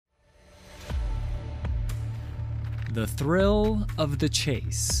The Thrill of the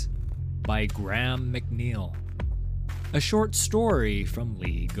Chase by Graham McNeill. A short story from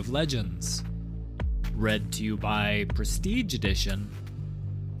League of Legends. Read to you by Prestige Edition.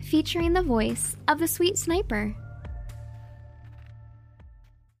 Featuring the voice of the Sweet Sniper.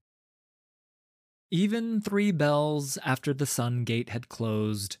 Even 3 bells after the sun gate had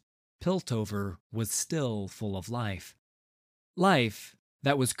closed, Piltover was still full of life. Life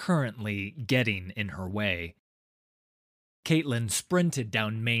that was currently getting in her way. Caitlin sprinted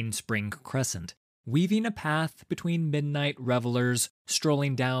down Mainspring Crescent, weaving a path between midnight revelers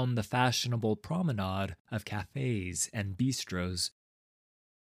strolling down the fashionable promenade of cafes and bistros.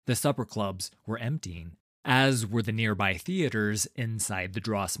 The supper clubs were emptying, as were the nearby theaters inside the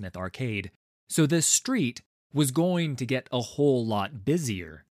Drawsmith Arcade, so this street was going to get a whole lot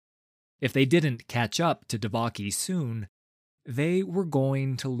busier. If they didn't catch up to Devaki soon, they were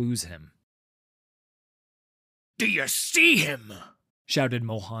going to lose him. "Do you see him?" shouted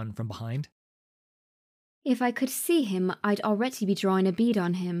Mohan from behind. If I could see him, I'd already be drawing a bead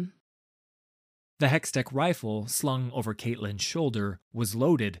on him. The Hextech rifle slung over Caitlin's shoulder was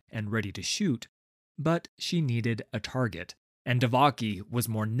loaded and ready to shoot, but she needed a target, and Devaki was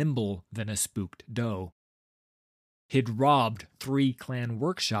more nimble than a spooked doe. He'd robbed 3 clan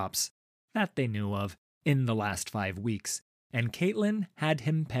workshops, that they knew of, in the last 5 weeks, and Caitlin had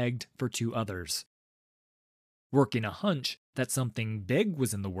him pegged for 2 others. Working a hunch that something big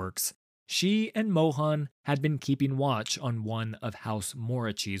was in the works, she and Mohan had been keeping watch on one of House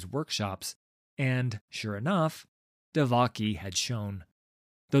Morichi's workshops, and, sure enough, Devaki had shown.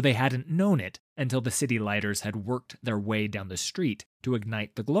 Though they hadn't known it until the city lighters had worked their way down the street to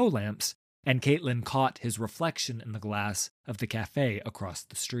ignite the glow lamps, and Caitlin caught his reflection in the glass of the cafe across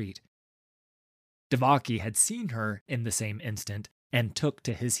the street. Devaki had seen her in the same instant and took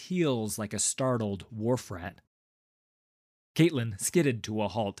to his heels like a startled wharf rat. Caitlin skidded to a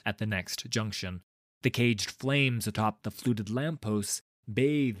halt at the next junction. The caged flames atop the fluted lampposts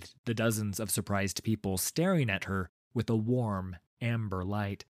bathed the dozens of surprised people staring at her with a warm, amber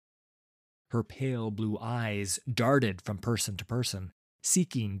light. Her pale blue eyes darted from person to person,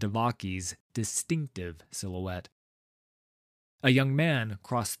 seeking Devaki's distinctive silhouette. A young man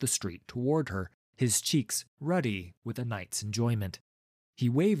crossed the street toward her, his cheeks ruddy with a night's enjoyment. He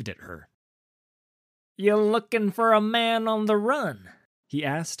waved at her. "You looking for a man on the run?" he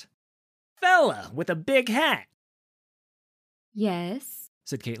asked. "Fella with a big hat." Yes,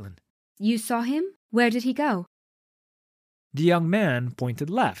 said Caitlin. you saw him? Where did he go? The young man pointed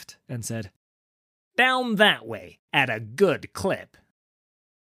left and said, "Down that way, at a good clip."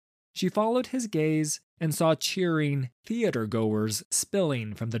 She followed his gaze and saw cheering theater-goers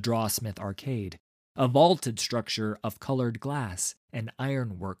spilling from the Drawsmith Arcade, a vaulted structure of colored glass and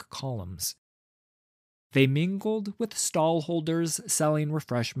ironwork columns. They mingled with stall holders selling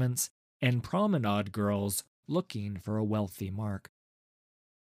refreshments and promenade girls looking for a wealthy mark.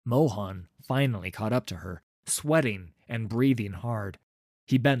 Mohan finally caught up to her, sweating and breathing hard.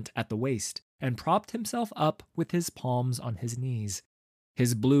 He bent at the waist and propped himself up with his palms on his knees.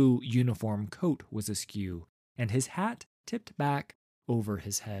 His blue uniform coat was askew, and his hat tipped back over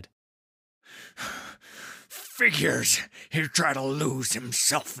his head. "Figures he'd try to lose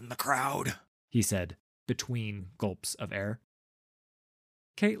himself in the crowd," he said, between gulps of air.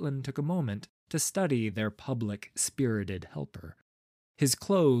 Caitlin took a moment to study their public-spirited helper. His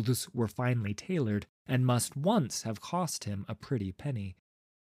clothes were finely tailored and must once have cost him a pretty penny.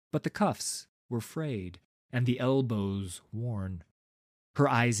 But the cuffs were frayed and the elbows worn. Her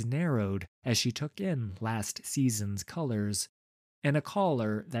eyes narrowed as she took in last season's colors and a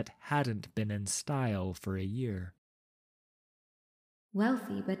collar that hadn't been in style for a year.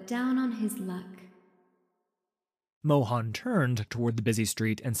 Wealthy but down on his luck. Mohan turned toward the busy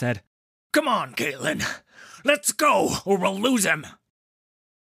street and said, "Come on, Caitlin. Let's go, or we'll lose him."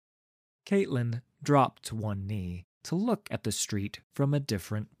 Caitlin dropped to one knee to look at the street from a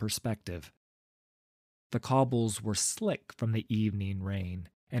different perspective. The cobbles were slick from the evening rain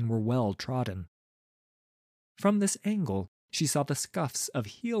and were well trodden. From this angle, she saw the scuffs of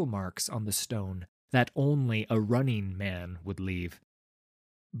heel marks on the stone that only a running man would leave.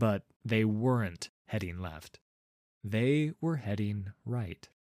 But they weren't heading left. They were heading right.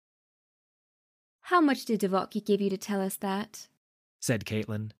 How much did Devaki give you to tell us that? Said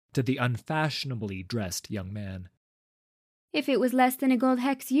Caitlin to the unfashionably dressed young man. If it was less than a gold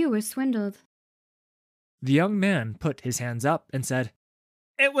hex, you were swindled. The young man put his hands up and said,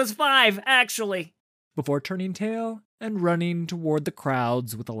 "It was 5, actually," before turning tail and running toward the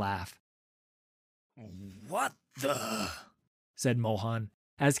crowds with a laugh. "What the?" said Mohan,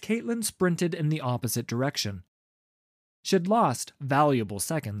 as Caitlin sprinted in the opposite direction. She'd lost valuable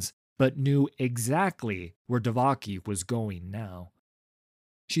seconds, but knew exactly where Devaki was going now.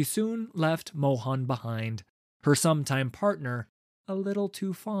 She soon left Mohan behind, her sometime partner a little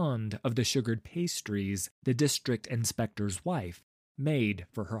too fond of the sugared pastries the district inspector's wife made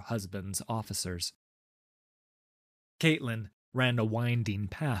for her husband's officers. Caitlin ran a winding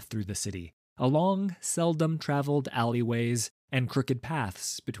path through the city, along seldom-traveled alleyways and crooked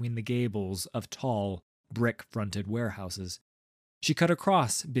paths between the gables of tall, brick-fronted warehouses. She cut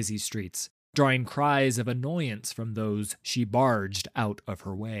across busy streets, drawing cries of annoyance from those she barged out of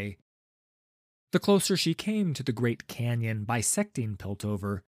her way. The closer she came to the great canyon bisecting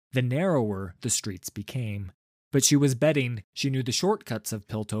Piltover, the narrower the streets became, but she was betting she knew the shortcuts of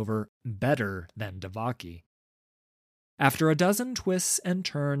Piltover better than Devaki. After a dozen twists and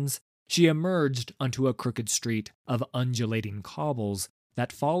turns, she emerged onto a crooked street of undulating cobbles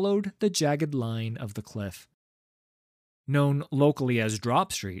that followed the jagged line of the cliff. Known locally as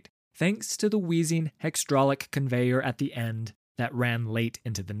Drop Street, thanks to the wheezing hydraulic conveyor at the end that ran late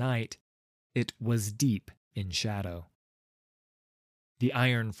into the night, it was deep in shadow. The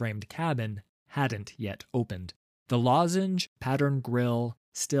iron-framed cabin hadn't yet opened, the lozenge-patterned grill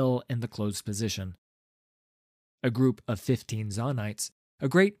still in the closed position. A group of 15 Zonites, a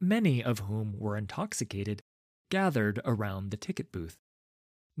great many of whom were intoxicated, gathered around the ticket booth.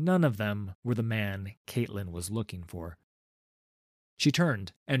 None of them were the man Caitlin was looking for. She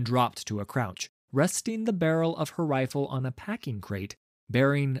turned and dropped to a crouch, resting the barrel of her rifle on a packing crate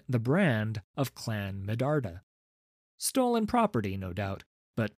bearing the brand of Clan Medarda. Stolen property, no doubt,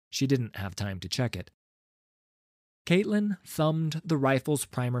 but she didn't have time to check it. Caitlin thumbed the rifle's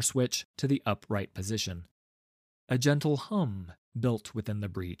primer switch to the upright position. A gentle hum built within the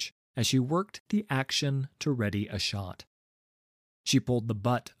breech as she worked the action to ready a shot. She pulled the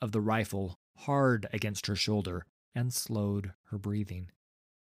butt of the rifle hard against her shoulder and slowed her breathing.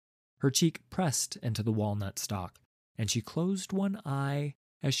 Her cheek pressed into the walnut stock, and she closed one eye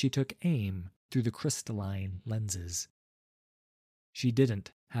as she took aim through the crystalline lenses. She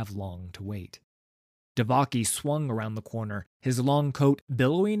didn't have long to wait. Devaki swung around the corner, his long coat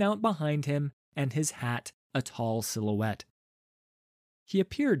billowing out behind him and his hat a tall silhouette. He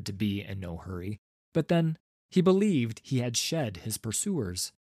appeared to be in no hurry, but then he believed he had shed his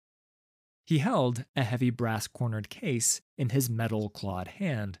pursuers. He held a heavy brass-cornered case in his metal-clawed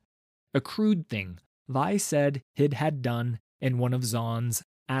hand, a crude thing Vi said he'd had done in one of Zon's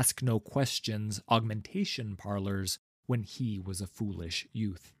ask-no-questions augmentation parlors when he was a foolish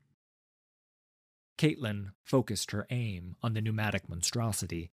youth. Caitlin focused her aim on the pneumatic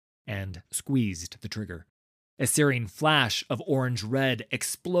monstrosity and squeezed the trigger. A searing flash of orange-red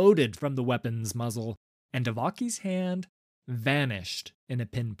exploded from the weapon's muzzle, and Devaki's hand vanished in a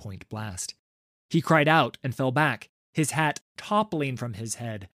pinpoint blast. He cried out and fell back, his hat toppling from his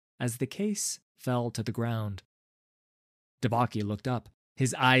head as the case fell to the ground. Devaki looked up,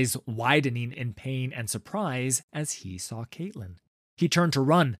 his eyes widening in pain and surprise as he saw Caitlin. He turned to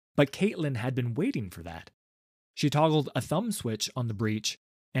run, but Caitlin had been waiting for that. She toggled a thumb switch on the breech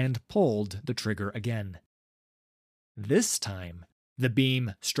and pulled the trigger again. This time, the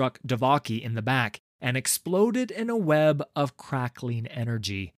beam struck Devaki in the back and exploded in a web of crackling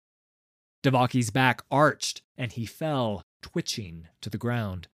energy. Devaki's back arched, and he fell, twitching to the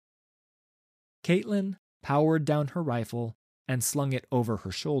ground. Caitlin powered down her rifle and slung it over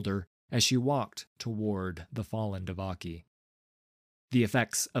her shoulder as she walked toward the fallen Devaki. The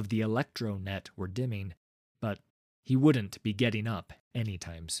effects of the electro-net were dimming, but he wouldn't be getting up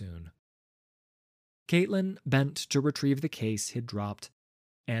anytime soon. Caitlin bent to retrieve the case he'd dropped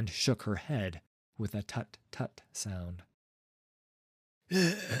and shook her head with a tut-tut sound.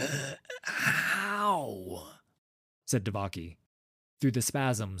 Ow! Said Devaki, through the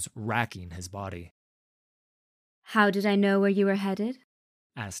spasms racking his body. How did I know where you were headed?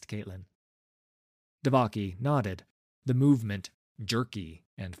 Asked Caitlin. Devaki nodded, the movement jerky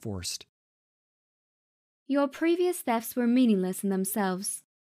and forced. Your previous thefts were meaningless in themselves.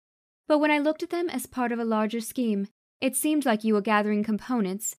 But when I looked at them as part of a larger scheme, it seemed like you were gathering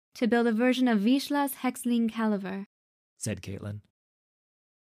components to build a version of Vishla's Hexling Caliver, said Caitlin.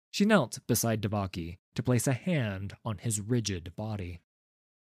 She knelt beside Devaki to place a hand on his rigid body.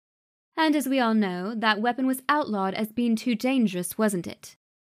 And as we all know, that weapon was outlawed as being too dangerous, wasn't it?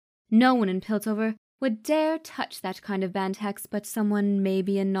 No one in Piltover would dare touch that kind of banned hex but someone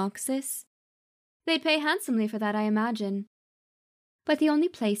maybe in Noxus. They'd pay handsomely for that, I imagine. But the only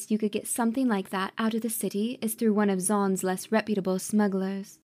place you could get something like that out of the city is through one of Zon's less reputable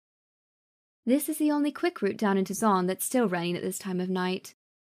smugglers. This is the only quick route down into Zon that's still running at this time of night.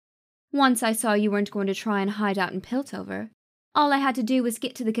 Once I saw you weren't going to try and hide out in Piltover, all I had to do was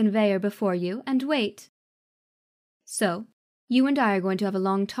get to the conveyor before you and wait. So, you and I are going to have a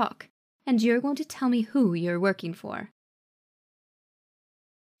long talk, and you're going to tell me who you're working for.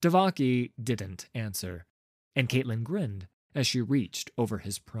 Devaki didn't answer, and Caitlin grinned as she reached over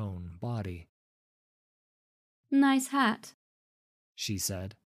his prone body. Nice hat, she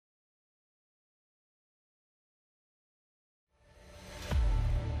said.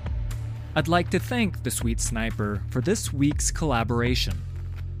 I'd like to thank The Sweet Sniper for this week's collaboration.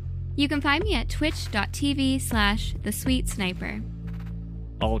 You can find me at twitch.tv/thesweetsniper.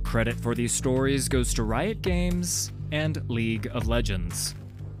 All credit for these stories goes to Riot Games and League of Legends.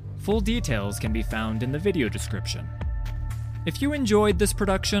 Full details can be found in the video description. If you enjoyed this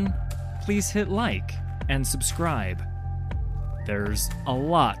production, please hit like and subscribe. There's a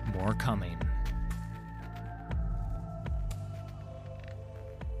lot more coming.